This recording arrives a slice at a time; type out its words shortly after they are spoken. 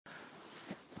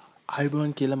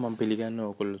අයිබෝන් කියලා මම පිළිගන්නවා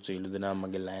ඔයගොල්ලෝ සියලු දෙනා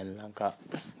මගේ Lion-lanka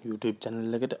YouTube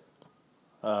channel එකට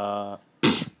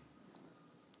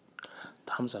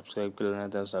තාම subscribe කරලා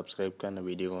නැත්නම් subscribe කරන්න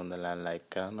වීඩියෝ එක හොඳලා like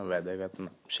කරන්න වැදගත්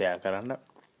share කරන්න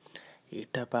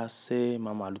ඊට පස්සේ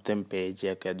මම අලුතෙන් page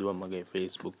එකක් ඇදුවා මගේ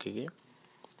Facebook එකේ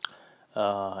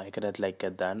ඒකටත් like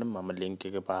එකක් දාන්න මම link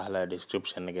එක පහළ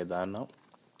description එකේ දාන්නම්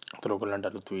ඒතර ඔයගොල්ලන්ට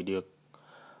අලුත් වීඩියෝ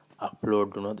upload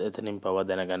වුණොත් එතනින් පව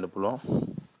දැනගන්න පුළුවන්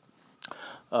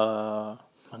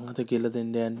මම අද කියලා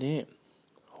දෙන්න යන්නේ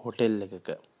හොටෙල් එකක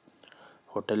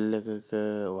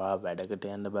වා වැඩකට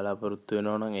යන්න බලාපොරොත්තු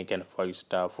වෙනවා නම් ඒ කියන්නේ 5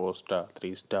 star 4 star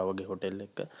 3 star වගේ හොටෙල්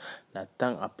එකක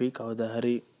නැත්තම් අපි කවදා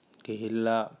හරි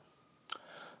ගිහිල්ලා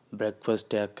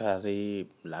breakfast එකක් හරි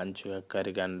lunch එකක්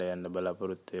හරි ගන්න යන්න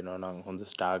බලාපොරොත්තු වෙනවා නම් හොඳ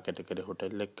star category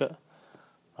හොටෙල් එකක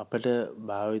අපිට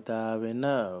භාවිතා වෙන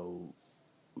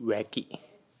වැකි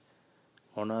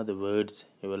මොනවාද words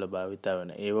ඒවල භාවිතා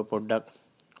වෙන ඒව පොඩ්ඩක්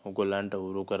ඔයගොල්ලන්ට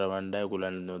උරු කරවන්නයි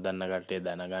ඔයගොල්ලන් නොදන්න කට්ටිය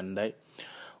දැනගන්නයි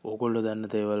ඕගොල්ලෝ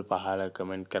දන්න දේවල් පහල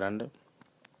කමෙන්ට් කරන්න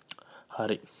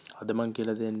හරි අද මම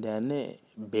කියලා දෙන්න යන්නේ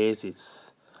බේසිස්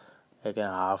ඒ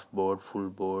කියන්නේ half board full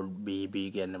board BB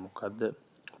කියන්නේ මොකද්ද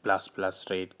plus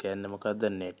rate කියන්නේ මොකද්ද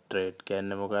net rate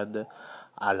කියන්නේ මොකද්ද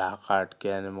a la carte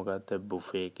කියන්නේ මොකද්ද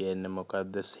buffet කියන්නේ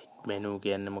මොකද්ද set menu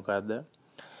කියන්නේ මොකද්ද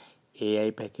AI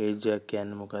package එක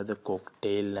කියන්නේ මොකද්ද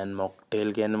cocktail and mocktail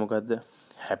කියන්නේ මොකද්ද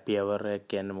happy hour එක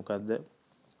කියන්නේ මොකද්ද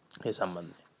ඒ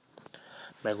සම්බන්ධයෙන්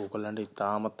මම ඔයගොල්ලන්ට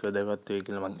ඉතාමත් වැදගත් වෙයි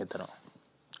කියලා මම හිතනවා.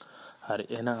 හරි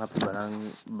එහෙනම් අපි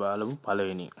බලමු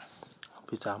පළවෙනි.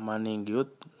 අපි සාමාන්‍යයෙන්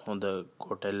ගියොත් හොඳ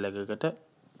හොටෙල් එකකට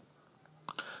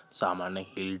සාමාන්‍ය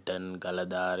හිල්ටන්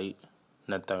ගලදාරි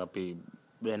නැත්නම් අපි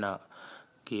වෙන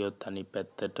ගියොත් අනිත්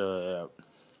පැත්තට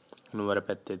නුවර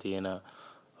පැත්තේ තියෙන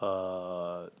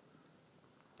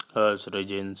Earls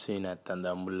Regency නැත්නම්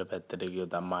දඹුල්ල පැත්තට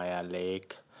ගියොත් අම්මායා ලේක්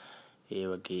ඒ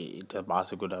වගේ ඊට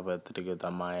පාසෙකුඩ පැත්තට ගියොත්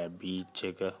අම්මායා බීච්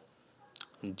එක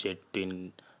ජෙටින්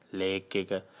ලේක්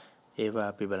එක ඒවා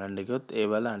අපි බලන්න ගියොත්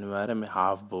ඒවල අනිවාර්යයෙන් මේ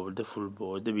half board full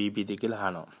board BBD කියලා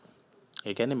අහනවා.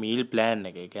 ඒ කියන්නේ meal plan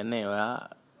එක. ඒ කියන්නේ ඔයා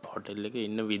හොටෙල් එකේ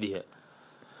ඉන්න විදිහ.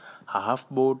 half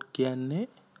board කියන්නේ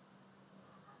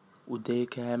උදේ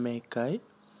කෑම එකයි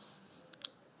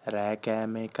රෑ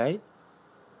කෑම එකයි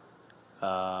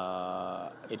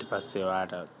ඊට පස්සේ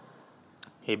ඔයාට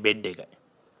මේ බෙඩ් එකයි.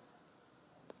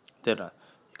 තේරුණා?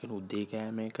 ඒ කියන්නේ උදේ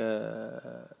කෑම එක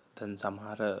දැන්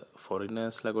සමහර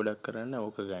foreigners ගොඩක් කරන්නේ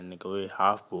ඕක ගන්න එක. ඔය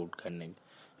half board ගන්න එක.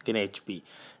 ඒ කියන්නේ HP.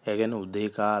 ඒ කියන්නේ උදේ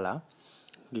කාලා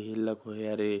ගිහිල්ලා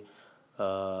කොහේ හරි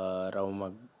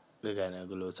රවුමක් ගන්න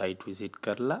ඒගොල්ලෝ site visit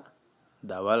කරලා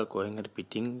දවල් කොහෙන් හරි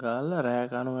පිටින් ගාලා රෑ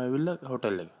කනවා ඇවිල්ලා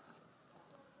හොටෙල් එක.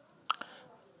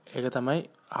 ඒක තමයි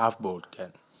half board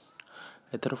කියන්නේ.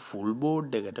 ඒතර full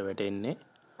board එකට වැටෙන්නේ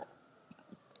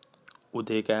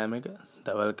උදේ කෑම එක,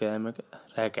 දවල් කෑම එක,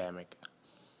 රෑ කෑම එක.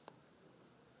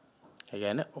 ඒ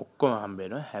කියන්නේ ඔක්කොම හම්බ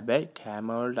වෙනවා. හැබැයි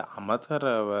කෑම වලට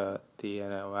අමතරව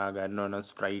තියෙන ඔයා ගන්න ඕන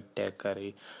ස්ප්‍රයිට් එකක්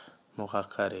හරි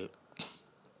මොකක් හරි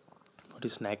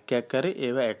පොඩි ස්නැක් එකක් හරි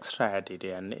ඒව එක්ස්ට්‍රා හැටියට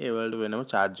යන්නේ. ඒ වලට වෙනම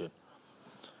charge වෙනවා.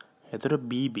 ඒතර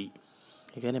BB.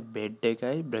 ඒ කියන්නේ බෙඩ්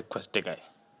එකයි බ්‍රෙක්ෆාස්ට් එකයි.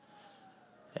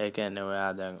 ඒ කියන්නේ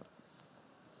ඔයා දැන්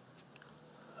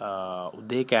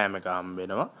උදේ කෑම එක හම්බ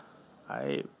වෙනවා.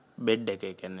 ආයේ බෙඩ් එක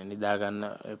කියන්නේ නිදා ගන්න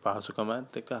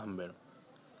පහසුකමත් එක්ක හම්බ වෙනවා.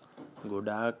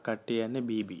 ගොඩාක් කට්ටිය යන්නේ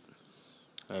BB.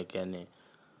 ඒ කියන්නේ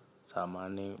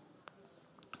සාමාන්‍යයෙන්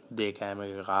උදේ කෑම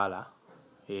එක කාලා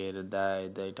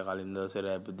එදාට කලින් දවසේ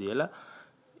රෑ බුදියලා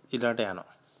ඊළඟට යනවා.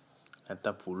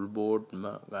 නැත්තම් full board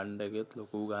ගන්න ගියොත්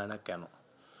ලොකු ගාණක් යනවා.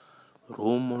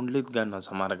 room only ගන්නවා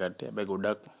සමහර කට්ටිය. හැබැයි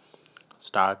ගොඩක්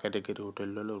star category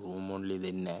hotel වල room only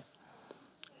දෙන්නේ නැහැ.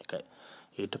 ඒකයි.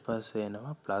 ඊට පස්සේ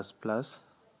එනවා plus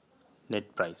net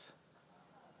price.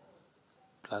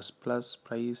 plus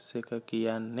price එක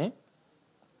කියන්නේ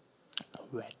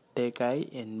VAT එකයි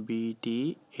NBT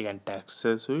ඒ කියන්නේ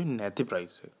taxes උයි නැති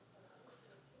price එක.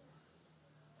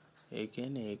 ඒ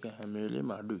කියන්නේ ඒක හැම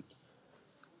වෙලේම අඩුයි.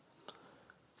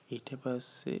 ඊට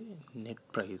පස්සේ net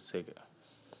price එක.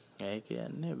 ඒ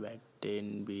කියන්නේ VAT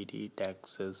NBT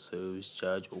taxes service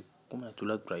charge ඔක්කොම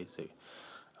ඇතුළත් price එක.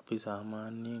 අපි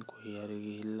සාමාන්‍යයෙන් කොහේ හරි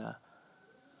ගිහිල්ලා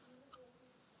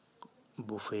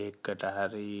buffet එකකට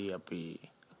හරි අපි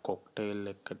cocktail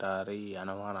එකකට හරි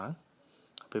යනවා නම්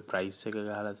අපි price එක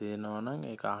ගහලා තියෙනවා නම්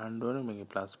ඒක අහන්න ඕනේ මේකේ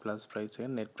plus price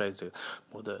එක net price එක.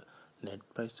 මොකද net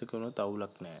price එක උනොත්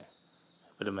අවුලක් නැහැ.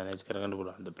 අපිට manage කරගන්න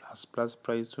පුළුවන්. plus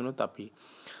price උනොත් අපි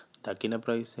දකින්න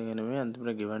price එක නෙමෙයි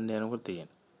අන්තිමට ගෙවන්න යනකොට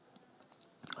තියෙන්නේ.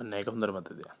 අන්න ඒක හොඳට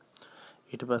මතක තියාගන්න.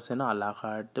 ඊට පස්සේ න a la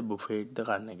carte buffet ද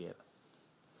ගන්න කියලා.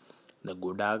 දැන්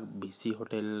ගොඩාක් busy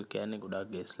hotel කියන්නේ ගොඩාක්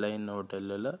guest ලා ඉන්න hotel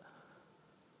වල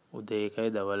උදේ එකයි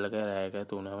දවල් එකයි රෑ එකයි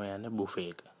තුනම යන්නේ බුෆේ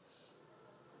එක.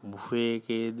 බුෆේ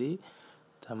එකේදී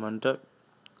තමන්ට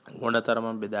ඕන තරම්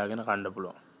බෙදාගෙන කන්න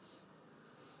පුළුවන්.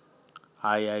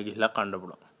 ආයෙ ගිහිල්ලා කන්න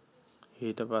පුළුවන්.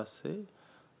 ඊට පස්සේ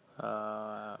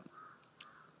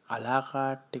අලා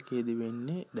කාට් එකේදී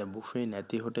වෙන්නේ දැන් බුෆේ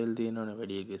නැති හොටෙල් තියෙනවනේ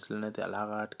වැඩි ගෙස්ල නැති අලා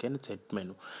කාට් කියන්නේ සෙට්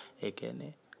මෙනු. ඒ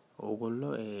කියන්නේ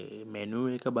ඕගොල්ලෝ ඒ මෙනු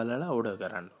එක බලලා ඕඩර්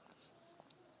කරන්න.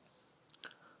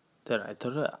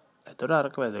 එතකොට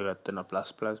අරක වැදගත් වෙනවා. ප්ලස්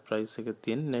ප්‍රයිස් එක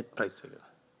තියෙන net price එක.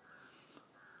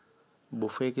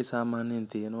 බුෆේ එකේ සාමාන්‍යයෙන්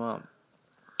තියෙනවා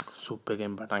සුප්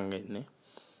එකෙන් පටන් ගන්නේ.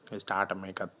 ස්ටාර්ටර්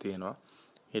එකක් තියෙනවා.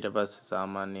 ඊට පස්සේ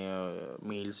සාමාන්‍ය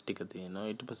මීල්ස් ටික තියෙනවා.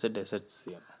 ඊට පස්සේ ඩෙසර්ට්ස්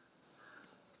තියෙනවා.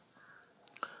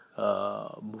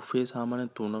 බුෆේ සාමාන්‍ය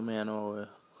තුනම යනවා ඔය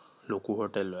ලොකු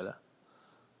හොටෙල් වල.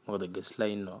 මොකද ගෙස්ලා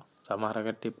ඉන්නවා. සමහර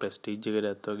කට්ටිය ප්‍රෙස්ටිජ්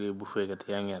එකකට වගේ බුෆේ එක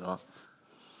තියන් යනවා.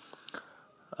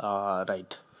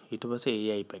 රයිට්. ඊට පස්සේ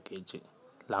AI පැකේජ් එක.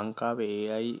 ලංකාවේ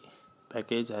AI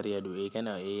පැකේජ් හරි අඩුයි. ඒ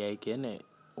කියන්නේ AI කියන්නේ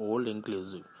all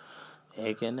inclusive.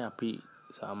 ඒ කියන්නේ අපි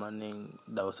සාමාන්‍යයෙන්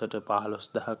දවසට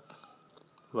 15000ක්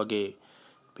වගේ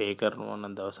පේ කරනවා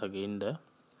නම් දවසක ඉන්න.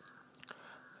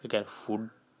 ඒ කියන්නේ food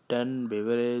and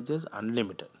beverages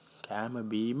unlimited. කෑම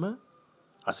බීම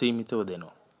අසීමිතව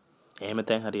දෙනවා. එහෙම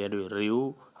තැන් හරි අඩුයි. රිව්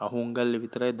අහුංගල්ලි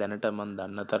විතරයි දැනට මම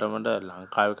දන්න තරමට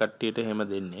ලංකාවේ කට්ටියට එහෙම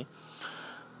දෙන්නේ.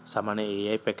 සාමාන්‍ය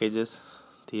AI packages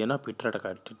තියෙන පිටරට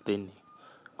කට්ටියට දෙන්නේ.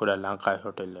 ගොඩක් ලංකාවේ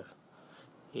හොටෙල් වල.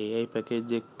 AI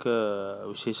package එක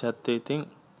විශේෂත්වය ඉතින්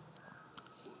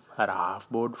අර half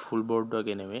board full board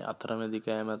වගේ නෙමෙයි. අතරමැදි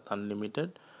කෑමත් unlimited.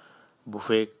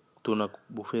 බුෆේ තුනක්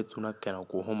යනවා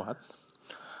කොහොමත්.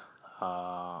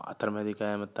 අතරමැදි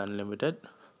කෑමත් unlimited.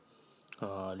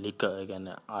 ලිකර් ඒ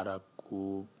කියන්නේ අරක්කු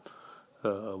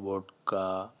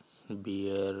වොඩ්කා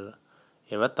බියර්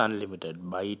ඒවත් unlimited.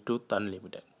 බයිටුත්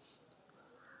unlimited.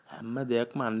 හැම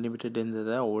දෙයක්ම unlimited එන්ද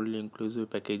all inclusive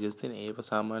packages තියෙන. ඒව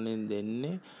සාමාන්‍යයෙන්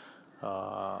දෙන්නේ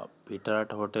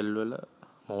පිටරට හොටෙල් වල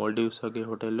මෝල්ඩිව්ස් වගේ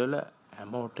හොටෙල් වල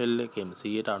හැම හොටෙල් එකේම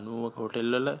 90%ක හොටෙල්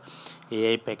වල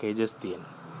AI packages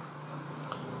තියෙනවා.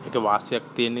 ඒක වාසියක්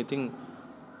තියෙන ඉතින්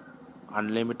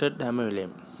unlimited හැම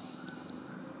වෙලේම.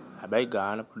 හැබැයි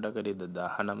ගාන පොඩ්ඩක් හරිද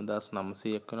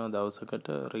 19900ක් වෙනවා දවසකට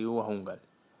රිව් අහුංගල්.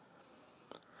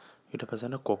 ඊට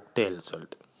පස්සේ කොක්ටේල්ස්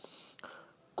වලට.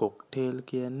 කොක්ටේල්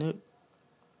කියන්නේ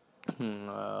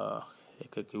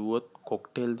එක කිව්වොත්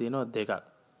කොක්ටේල් තියෙනවා දෙකක්.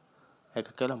 එක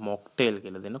කියලා මොක්ටේල්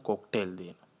කියලා දෙන කොක්ටේල්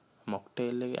තියෙනවා.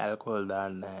 මොක්ටේල් එකේ ඇල්කොහොල්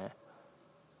දාන්නේ නැහැ.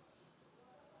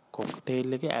 කොක්ටේල්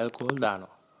එකේ ඇල්කොහොල්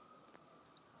දානවා.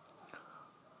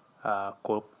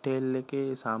 කොක්ටේල් එකේ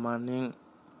සාමාන්‍යයෙන්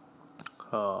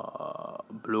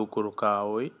බ්ලූ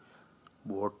කුරුකාවෝයි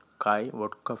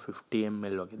වොඩ්කා 50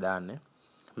 ml වගේ දාන්නේ.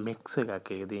 මික්ස් එකක් එක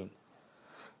තියෙන්නේ.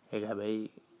 ඒක හැබැයි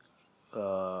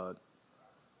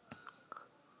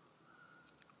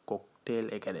කොක්ටේල්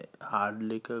ඒ කියන්නේ හાર્ඩ්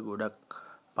ලිකර් ගොඩක්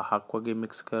 5ක් වගේ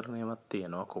මික්ස් කරන ඒවාත්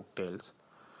තියෙනවා කොක්ටේල්ස්.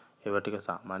 ඒවා ටික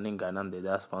සාමාන්‍යයෙන් ගණන්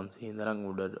 2500 ඉඳන්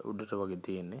උඩට වගේ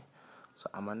තියෙන්නේ.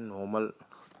 සාමාන්‍ය නෝමල්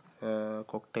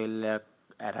කොක්ටේල් එකක්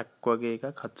ඇරක් වගේ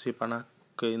එකක්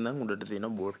 750ක ඉඳන් උඩට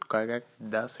තියෙනවා. වොඩ්කා එකක්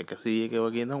 1100ක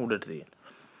වගේ ඉඳන් උඩට තියෙනවා.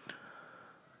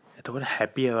 එතකොට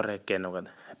හැපි අවර් එක කියන්නේ මොකද?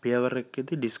 හැපි අවර්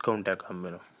එකේදී ඩිස්කවුන්ට් එකක් හම්බ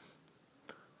වෙනවා.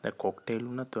 දැන් කොක්ටේල්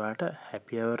උනත් ඔයාට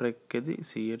හැපි අවර් එකේදී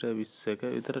 120ක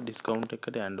විතර ඩිස්කවුන්ට්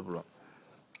එකකට යන්න පුළුවන්.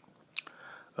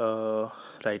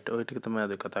 රයිට් ඔය ටික තමයි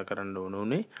අද කතා කරන්න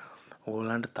ඕනේ.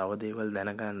 ඕගොල්ලන්ට තව දේවල්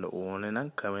දැනගන්න ඕනේ නම්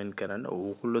කමෙන්ට් කරන්න.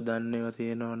 ඕගොල්ලෝ දන්නේවා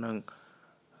තියෙනවා නම්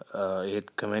ඒත්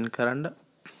කමෙන්ට් කරන්න.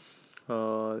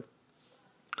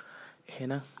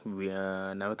 එහෙනම්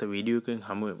නැවත වීඩියෝ එකකින්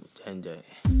හමු වෙමු. ජය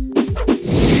ජය.